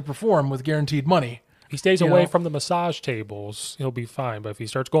expected to perform with guaranteed money. He stays away from the massage tables, he'll be fine. But if he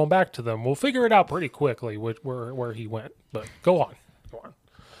starts going back to them, we'll figure it out pretty quickly where he went. But go on.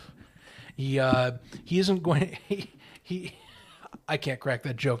 He isn't going. He I can't crack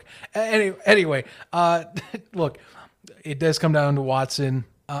that joke. Anyway, look, it does come down to Watson.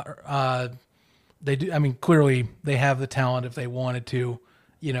 They do. Clearly they have the talent if they wanted to.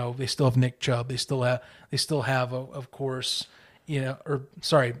 They still have Nick Chubb. They still have, of course, they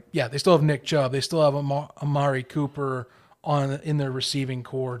still have Nick Chubb. They still have Amari Cooper in their receiving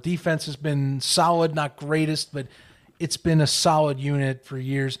core. Defense has been solid, not greatest, but it's been a solid unit for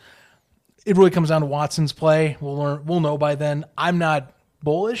years. It really comes down to Watson's play. We'll know by then. I'm not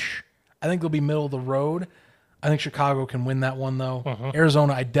bullish. I think they'll be middle of the road. I think Chicago can win that one, though. Uh-huh.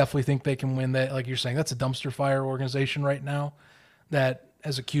 Arizona, I definitely think they can win that. Like you're saying, that's a dumpster fire organization right now that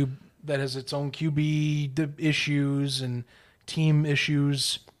has its own QB issues and team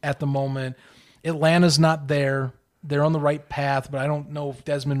issues at the moment. Atlanta's not there. They're on the right path, but I don't know if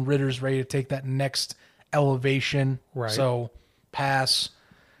Desmond Ritter's ready to take that next elevation. Right. So pass.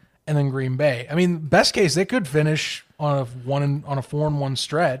 And then Green Bay. I mean, best case, they could finish on a 4-1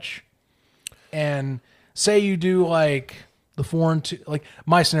 stretch. And say you do like the 4-2, like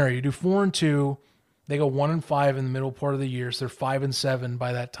my scenario, you do 4-2, they go 1-5 in the middle part of the year, so they're 5-7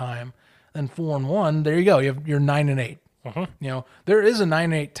 by that time. Then 4-1, there you go. You're 9-8. Uh-huh. You know, there is a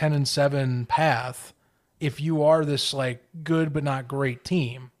 9-8, 10-7 path if you are this like good but not great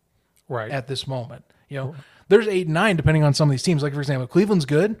team Right. at this moment. You know, there's 8-9 depending on some of these teams. Like for example, Cleveland's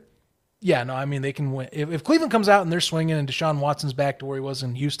good. Yeah, no, I mean they can win. If Cleveland comes out and they're swinging and Deshaun Watson's back to where he was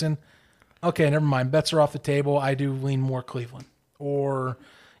in Houston, okay, never mind. Bets are off the table. I do lean more Cleveland. Or,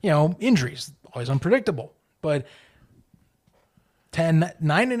 you know, injuries, always unpredictable. But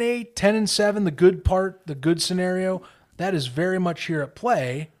 9-8, 10-7, the good part, the good scenario, that is very much here at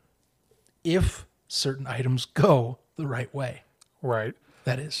play if certain items go the right way. Right.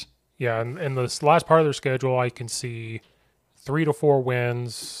 That is. Yeah, and in this last part of their schedule, I can see 3 to 4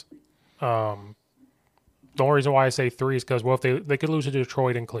 wins. The only reason why I say 3 is because, well, if they could lose to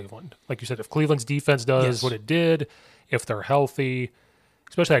Detroit and Cleveland. Like you said, if Cleveland's defense does Yes. what it did, if they're healthy,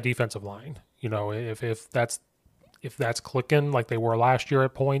 especially that defensive line, you know, if that's clicking like they were last year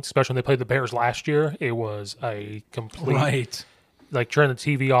at points, especially when they played the Bears last year, it was a complete Right. like turn the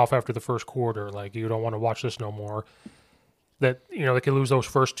TV off after the first quarter. Like you don't want to watch this no more. That, you know, they could lose those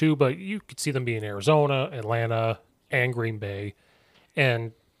first 2, but you could see them being Arizona, Atlanta, and Green Bay.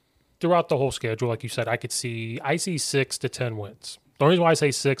 And throughout the whole schedule, like you said, I see 6 to 10 wins. The only reason why I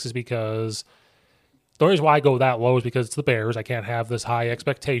say 6 is because the only reason why I go that low is because it's the Bears. I can't have this high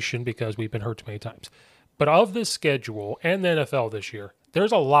expectation because we've been hurt too many times. But of this schedule and the NFL this year,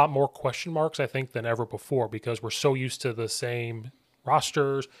 there's a lot more question marks, I think, than ever before because we're so used to the same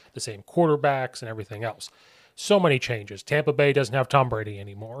rosters, the same quarterbacks, and everything else. So many changes. Tampa Bay doesn't have Tom Brady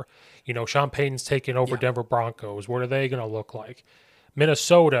anymore. You know, Sean Payton's taking over Denver Broncos. What are they going to look like?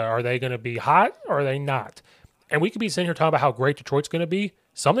 Minnesota, are they going to be hot or are they not? And we could be sitting here talking about how great Detroit's going to be.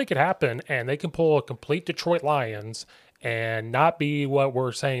 Something could happen, and they can pull a complete Detroit Lions and not be what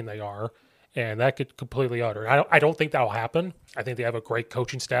we're saying they are, and that could completely utter. I don't think that will happen. I think they have a great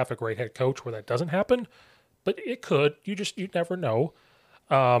coaching staff, a great head coach where that doesn't happen, but it could. You never know.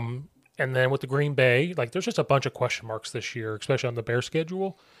 And then with the Green Bay, like there's just a bunch of question marks this year, especially on the Bears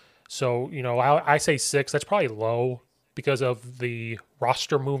schedule. So, you know, I say 6. That's probably low because of the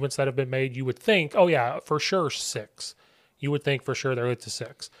roster movements that have been made. You would think, oh yeah, for sure 6. You would think for sure they're at to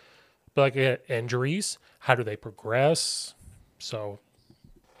 6. But like injuries, how do they progress? So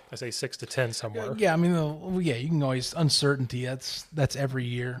I say 6 to 10 somewhere. Yeah, I mean, yeah, you can always uncertainty. That's every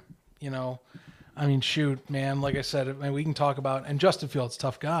year, you know. I mean, shoot, man. Like I said, I mean, we can talk about and Justin Fields,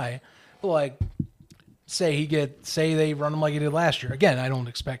 tough guy, but like, say they run him like he did last year. Again, I don't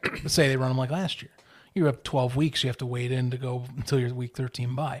expect it, but say they run him like last year. You have 12 weeks. You have to wait in to go until your week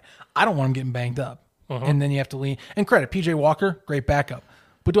 13 bye. I don't want him getting banged up, and then you have to lean. And credit PJ Walker, great backup.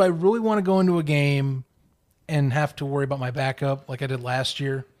 But do I really want to go into a game and have to worry about my backup like I did last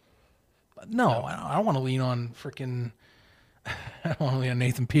year? No. I don't want to lean on freaking. I don't want to lean on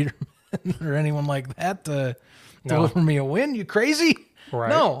Nathan Peterman or anyone like that to deliver me a win. You crazy? Right.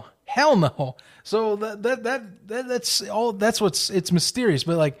 No, hell no. So that's all. It's mysterious,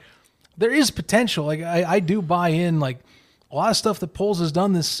 but like there is potential. Like I do buy in. Like a lot of stuff that Poles has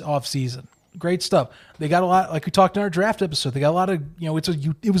done this offseason. Great stuff. They got a lot. Like we talked in our draft episode. They got a lot of. You know,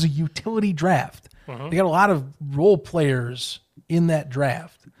 it was a utility draft. They got a lot of role players in that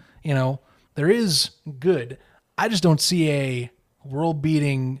draft. You know, there is good. I just don't see a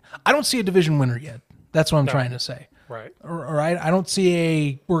world-beating. I don't see a division winner yet. That's what I'm trying to say. Right. Or I don't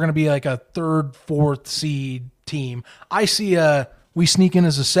see we're going to be like a 3rd, 4th seed team. I see we sneak in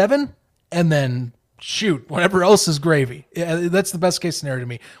as a 7 and then shoot, whatever else is gravy. That's the best case scenario to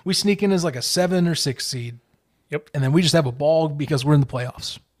me. We sneak in as like a 7 or 6 seed. Yep. And then we just have a ball because we're in the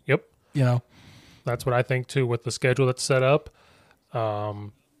playoffs. Yep. You know? That's what I think too with the schedule that's set up.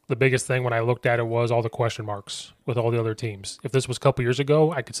 The biggest thing when I looked at it was all the question marks with all the other teams. If this was a couple years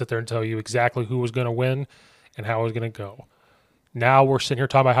ago, I could sit there and tell you exactly who was going to win and how it was going to go. Now we're sitting here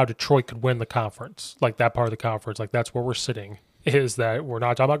talking about how Detroit could win the conference, like that part of the conference. Like that's where we're sitting, is that we're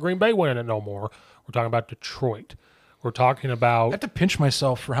not talking about Green Bay winning it no more. We're talking about Detroit. We're talking about... I have to pinch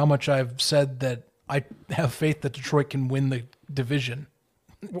myself for how much I've said that I have faith that Detroit can win the division.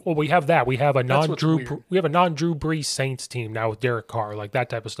 Well, we have that. We have a That's what's non-Drew. weird. We have a non-Drew Brees Saints team now with Derek Carr, like that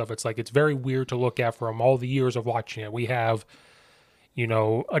type of stuff. It's like it's very weird to look at from all the years of watching it. We have,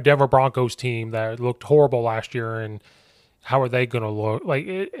 a Denver Broncos team that looked horrible last year, and how are they going to look?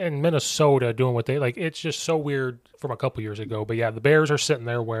 And Minnesota doing what they like. It's just so weird from a couple years ago. But yeah, the Bears are sitting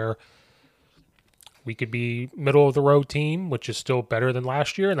there where we could be middle of the road team, which is still better than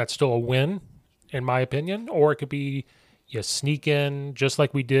last year, and that's still a win, in my opinion. Or it could be you sneak in just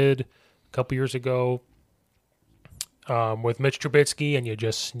like we did a couple years ago with Mitch Trubisky, and you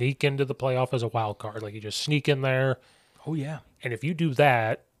just sneak into the playoff as a wild card. Like you just sneak in there. Oh yeah. And if you do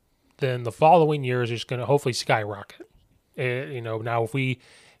that, then the following year is just going to hopefully skyrocket. Now if we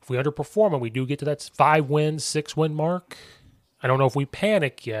underperform and we do get to that 5-win, 6-win mark, I don't know if we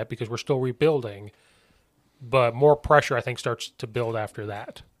panic yet because we're still rebuilding, but more pressure I think starts to build after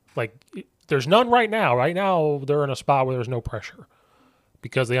that. There's none right now. Right now they're in a spot where there's no pressure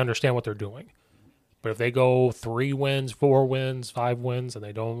because they understand what they're doing. But if they go 3 wins, 4 wins, 5 wins, and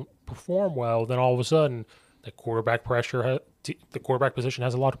they don't perform well, then all of a sudden the quarterback position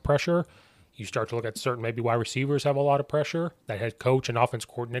has a lot of pressure. You start to look at certain maybe wide receivers have a lot of pressure. That head coach and offense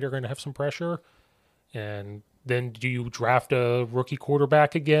coordinator are going to have some pressure. And then do you draft a rookie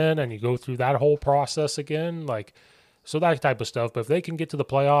quarterback again and you go through that whole process again? So that type of stuff. But if they can get to the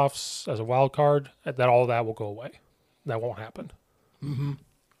playoffs as a wild card, all that will go away. That won't happen. Mm-hmm.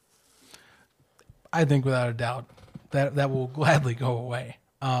 I think without a doubt that will gladly go away.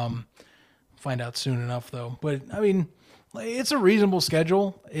 Find out soon enough, though. But, I mean, it's a reasonable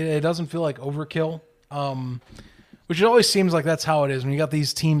schedule. It doesn't feel like overkill, which it always seems like that's how it is when you got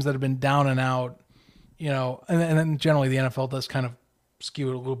these teams that have been down and out, and then generally the NFL does kind of skew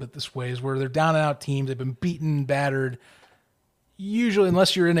it a little bit this way, is where they're down and out teams. They've been beaten, battered. Usually,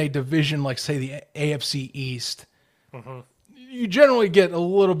 unless you're in a division like, say, the AFC East, you generally get a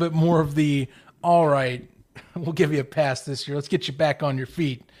little bit more of the, all right, we'll give you a pass this year. Let's get you back on your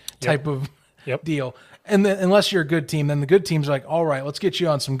feet type of deal. And then, unless you're a good team, then the good teams are like, all right, let's get you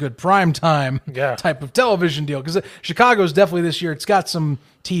on some good prime time type of television deal. Because Chicago's definitely this year, it's got some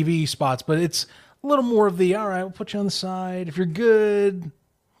TV spots, but it's a little more of the, all right, we'll put you on the side. If you're good, we'll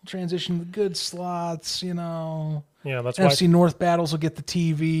transition to the good slots, Yeah, that's NFC North battles will get the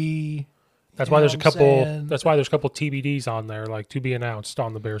TV. That's why there's a couple. That's why there's a couple TBDs on there, like to be announced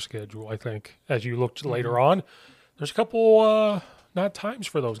on the Bear schedule. I think as you looked later on, there's a couple not times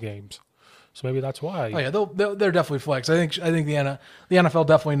for those games, so maybe that's why. Oh yeah, they're definitely flex. I think the NFL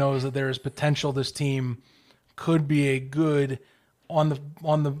definitely knows that there is potential. This team could be a good on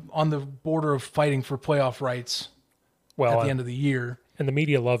the border of fighting for playoff rights. Well, at the end of the year, and the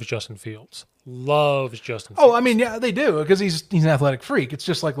media loves Justin Fields. Oh, I mean, yeah, they do because he's an athletic freak. It's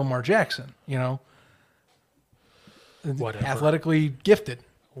just like Lamar Jackson, Whatever. Athletically gifted,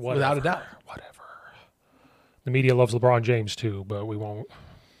 without a doubt. Whatever. The media loves LeBron James too, but we won't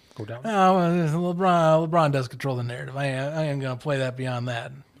go down. LeBron does control the narrative. I am going to play that beyond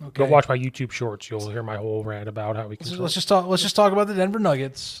that. Okay. Go watch my YouTube shorts. You'll hear my whole rant about how we control. Let's just talk about the Denver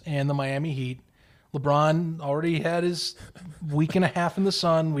Nuggets and the Miami Heat. LeBron already had his week and a half in the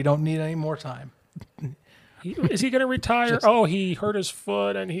sun. We don't need any more time. Is he going to retire? He hurt his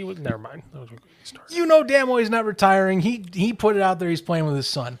foot and he was. Never mind. That was a good start. You know damn well he's not retiring. He put it out there. He's playing with his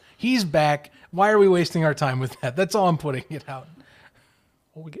son. He's back. Why are we wasting our time with that? That's all I'm putting it out.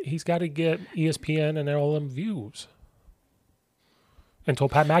 Well, he's got to get ESPN and all them views. Until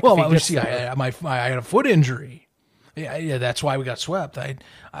Pat McAfee. Well, I had a foot injury. Yeah, that's why we got swept.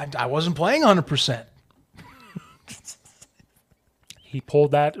 I wasn't playing 100%. He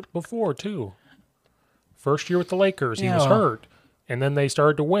pulled that before too. First year with the Lakers, he was hurt, and then they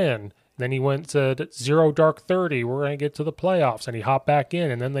started to win. Then he went to 0 dark 30. We're going to get to the playoffs, and he hopped back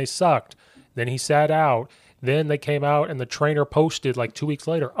in, and then they sucked. Then he sat out. Then they came out, and the trainer posted like 2 weeks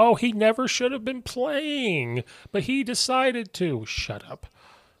later, "Oh, he never should have been playing, but he decided to." Shut up.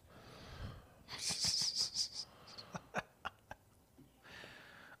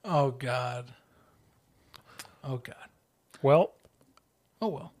 Oh, God. Well. Oh,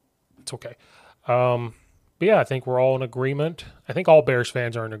 well. It's okay. But yeah, I think we're all in agreement. I think all Bears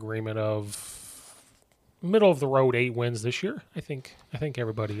fans are in agreement of middle of the road 8 wins this year. I think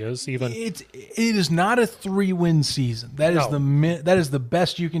everybody is. It is not a 3-win season. That is the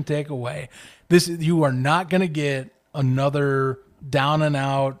best you can take away. You are not going to get another down and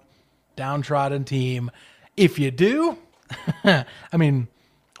out, downtrodden team. If you do, I mean,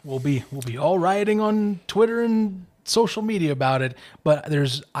 we'll be all rioting on Twitter and social media about it, but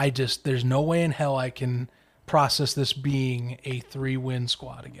there's no way in hell I can process this being a 3-win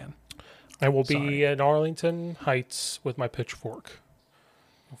squad again. I will be in Arlington Heights with my pitchfork.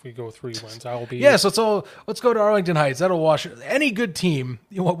 If we go 3 wins, I will be. Yes, let's go to Arlington Heights. That'll wash any good team.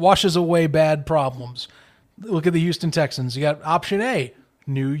 Washes away bad problems. Look at the Houston Texans. You got option A,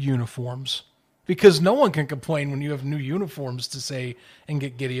 new uniforms. Because no one can complain when you have new uniforms to say and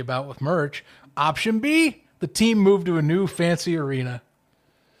get giddy about with merch. Option B, the team moved to a new fancy arena.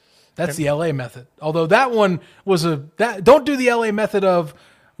 That's the LA method. Although that one was don't do the LA method of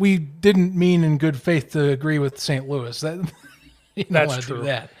we didn't mean in good faith to agree with St. Louis. That you don't want to do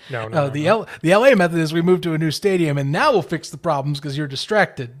that. No. The LA method is we moved to a new stadium and now we'll fix the problems because you're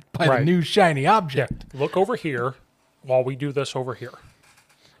distracted by the new shiny object. Yeah. Look over here while we do this over here.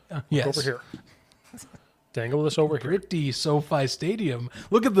 Yes. Over here. Dangle this over here. Pretty SoFi Stadium.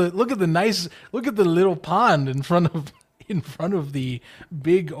 Look at the little pond in front of the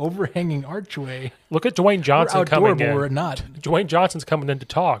big overhanging archway. Look at Dwayne Johnson coming in. We're not. Dwayne Johnson's coming in to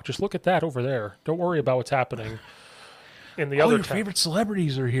talk. Just look at that over there. Don't worry about what's happening in the other your favorite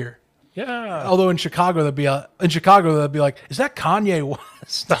celebrities are here. Yeah. Although in Chicago they'd be like, is that Kanye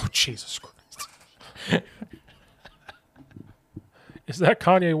West? Oh, Jesus Christ. Is that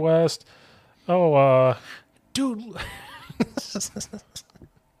Kanye West? Oh, dude. Is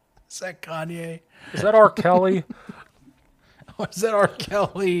that Kanye? Is that R. Kelly? Oh, is that R.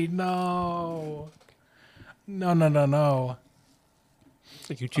 Kelly? No. No.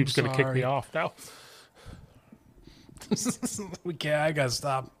 So YouTube's going to kick me off now. We can't. I gotta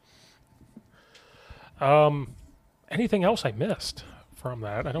stop. Anything else I missed from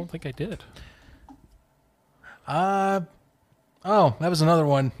that? I don't think I did. Oh, that was another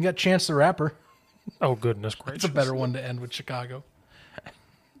one. You got Chance the Rapper. Oh, goodness gracious. It's a better one to end with Chicago.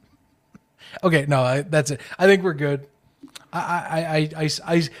 Okay, no, that's it. I think we're good. It's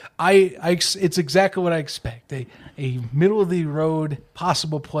exactly what I expect. A middle of the road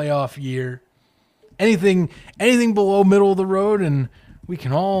possible playoff year. Anything below middle of the road, and we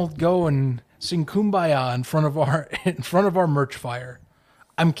can all go and sing Kumbaya in front of our merch fire.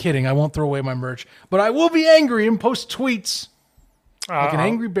 I'm kidding. I won't throw away my merch, but I will be angry and post tweets like an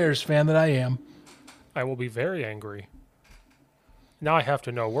angry Bears fan that I am. I will be very angry. Now I have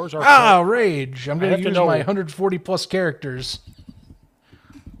to know where's our rage. I'm going to use my 140 plus characters.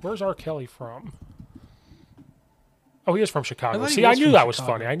 Where's R. Kelly from? Oh, he is from Chicago. See, I knew that was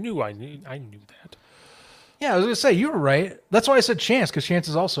funny. I knew that. Yeah, I was going to say, you were right. That's why I said Chance, because Chance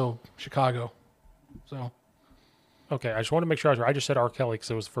is also Chicago. So, okay, I just want to make sure I was right. I just said R. Kelly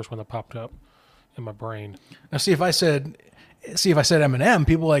because it was the first one that popped up in my brain. Now, see if I said Eminem,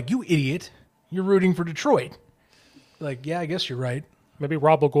 people are like, you idiot. You're rooting for Detroit. Like, yeah, I guess you're right. Maybe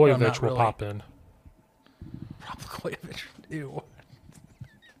Rob Blagojevich will pop in. Rob Blagojevich, ew.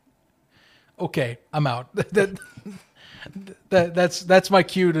 Okay, I'm out. That's my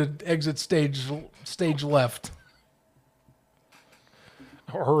cue to exit stage left.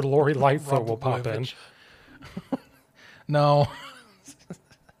 Or Lori Lightfoot will pop in. No.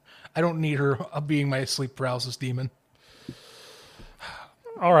 I don't need her being my sleep paralysis demon.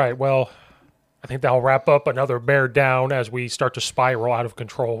 All right, well, I think that'll wrap up another Bear Down as we start to spiral out of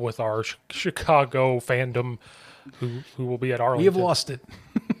control with our Chicago fandom who will be at Arlington. We have lost it.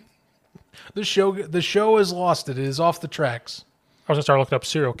 The show has lost it. It is off the tracks. I was going to start looking up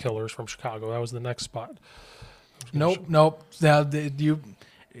serial killers from Chicago. That was the next spot. Nope. Now,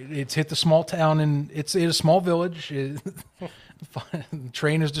 it's hit the small town, and it's in a small village. The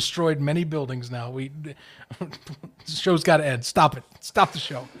train has destroyed many buildings now. The show's got to end. Stop it. Stop the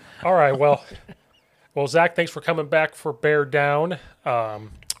show. All right. Well, Zach, thanks for coming back for Bear Down.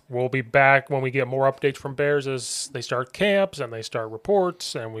 We'll be back when we get more updates from Bears as they start camps and they start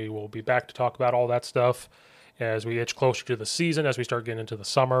reports, and we will be back to talk about all that stuff as we inch closer to the season, as we start getting into the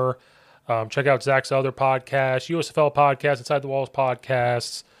summer. Check out Zach's other podcasts, USFL podcast, Inside the Walls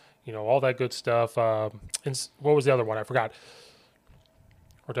podcasts, all that good stuff. What was the other one? I forgot.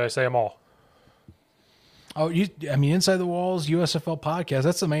 Or did I say them all? Oh, Inside the Walls, USFL podcast.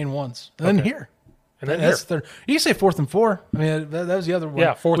 That's the main ones. And then here. And then that's third. You can say 4th and 4. I mean, that was the other one.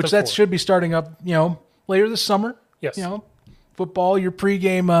 Yeah, 4th and 4. That should be starting up, later this summer. Yes. Football, your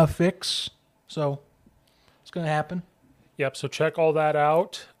pregame fix. So it's going to happen. Yep. So check all that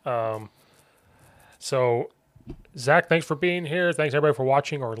out. So Zach, thanks for being here. Thanks everybody for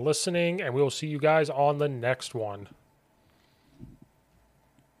watching or listening, and we will see you guys on the next one.